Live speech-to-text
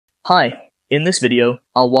Hi, in this video,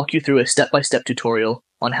 I'll walk you through a step-by-step tutorial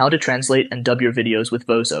on how to translate and dub your videos with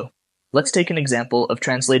Vozo. Let's take an example of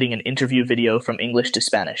translating an interview video from English to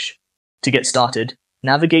Spanish. To get started,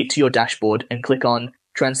 navigate to your dashboard and click on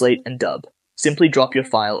Translate and Dub. Simply drop your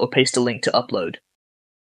file or paste a link to upload.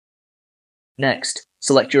 Next,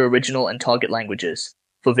 select your original and target languages.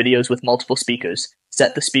 For videos with multiple speakers,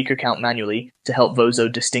 set the speaker count manually to help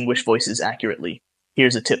Vozo distinguish voices accurately.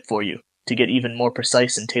 Here's a tip for you. To get even more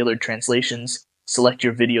precise and tailored translations, select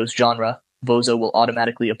your video's genre. Vozo will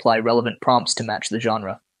automatically apply relevant prompts to match the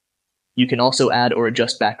genre. You can also add or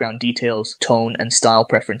adjust background details, tone, and style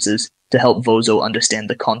preferences to help Vozo understand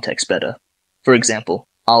the context better. For example,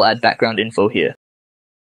 I'll add background info here.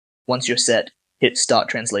 Once you're set, hit Start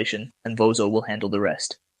Translation, and Vozo will handle the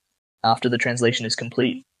rest. After the translation is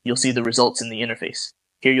complete, you'll see the results in the interface.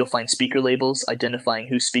 Here you'll find speaker labels identifying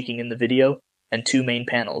who's speaking in the video, and two main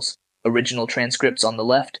panels, original transcripts on the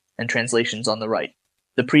left and translations on the right.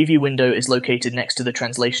 The preview window is located next to the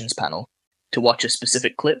translations panel. To watch a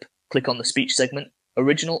specific clip, click on the speech segment,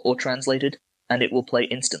 original or translated, and it will play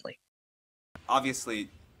instantly. Obviously,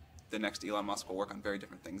 the next Elon Musk will work on very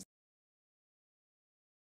different things.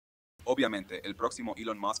 Obviamente, el próximo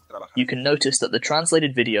Elon Musk trabajará. You can notice that the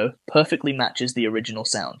translated video perfectly matches the original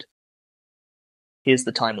sound. Here's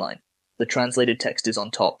the timeline. The translated text is on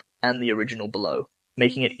top, and the original below,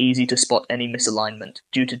 making it easy to spot any misalignment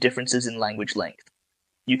due to differences in language length.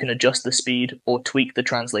 You can adjust the speed or tweak the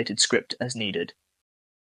translated script as needed.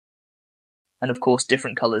 And of course,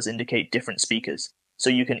 different colors indicate different speakers, so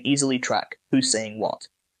you can easily track who's saying what.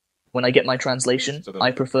 When I get my translation,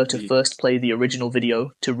 I prefer to first play the original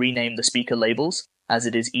video to rename the speaker labels, as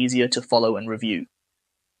it is easier to follow and review.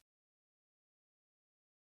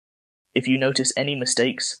 If you notice any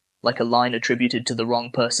mistakes, like a line attributed to the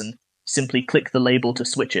wrong person, simply click the label to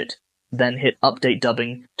switch it, then hit Update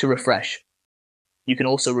Dubbing to refresh. You can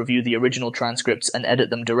also review the original transcripts and edit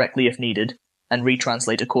them directly if needed, and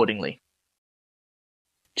retranslate accordingly.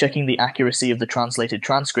 Checking the accuracy of the translated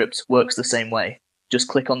transcripts works the same way. Just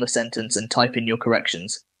click on the sentence and type in your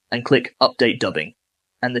corrections, and click Update Dubbing,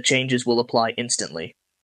 and the changes will apply instantly.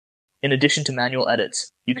 In addition to manual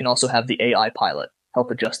edits, you can also have the AI pilot help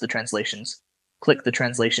adjust the translations. Click the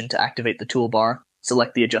translation to activate the toolbar,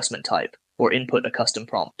 select the adjustment type, or input a custom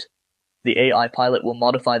prompt. The AI pilot will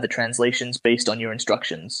modify the translations based on your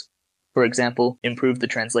instructions. For example, improve the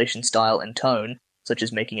translation style and tone, such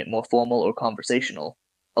as making it more formal or conversational.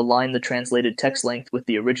 Align the translated text length with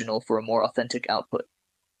the original for a more authentic output.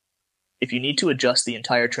 If you need to adjust the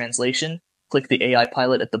entire translation, click the AI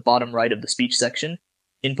pilot at the bottom right of the speech section,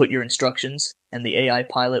 input your instructions, and the AI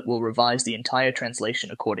pilot will revise the entire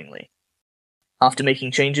translation accordingly. After making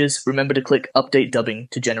changes, remember to click Update Dubbing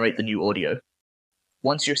to generate the new audio.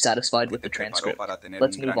 Once you're satisfied with the transcript,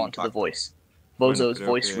 let's move on to the voice. Vozo's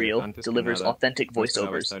voice reel delivers authentic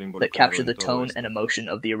voiceovers that capture the tone and emotion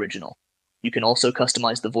of the original. You can also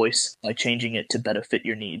customize the voice by changing it to better fit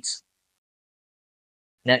your needs.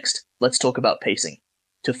 Next, let's talk about pacing.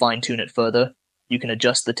 To fine-tune it further, you can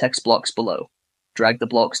adjust the text blocks below. Drag the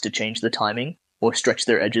blocks to change the timing, or stretch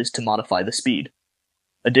their edges to modify the speed.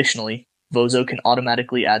 Additionally, Vozo can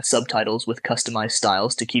automatically add subtitles with customized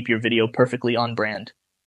styles to keep your video perfectly on brand.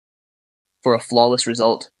 For a flawless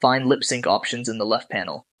result, find lip sync options in the left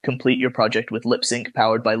panel. Complete your project with lip sync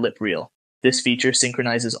powered by LipReel. This feature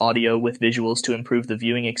synchronizes audio with visuals to improve the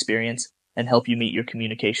viewing experience and help you meet your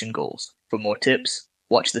communication goals. For more tips,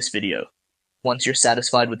 watch this video. Once you're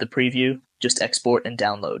satisfied with the preview, just export and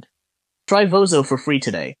download. Try Vozo for free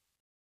today.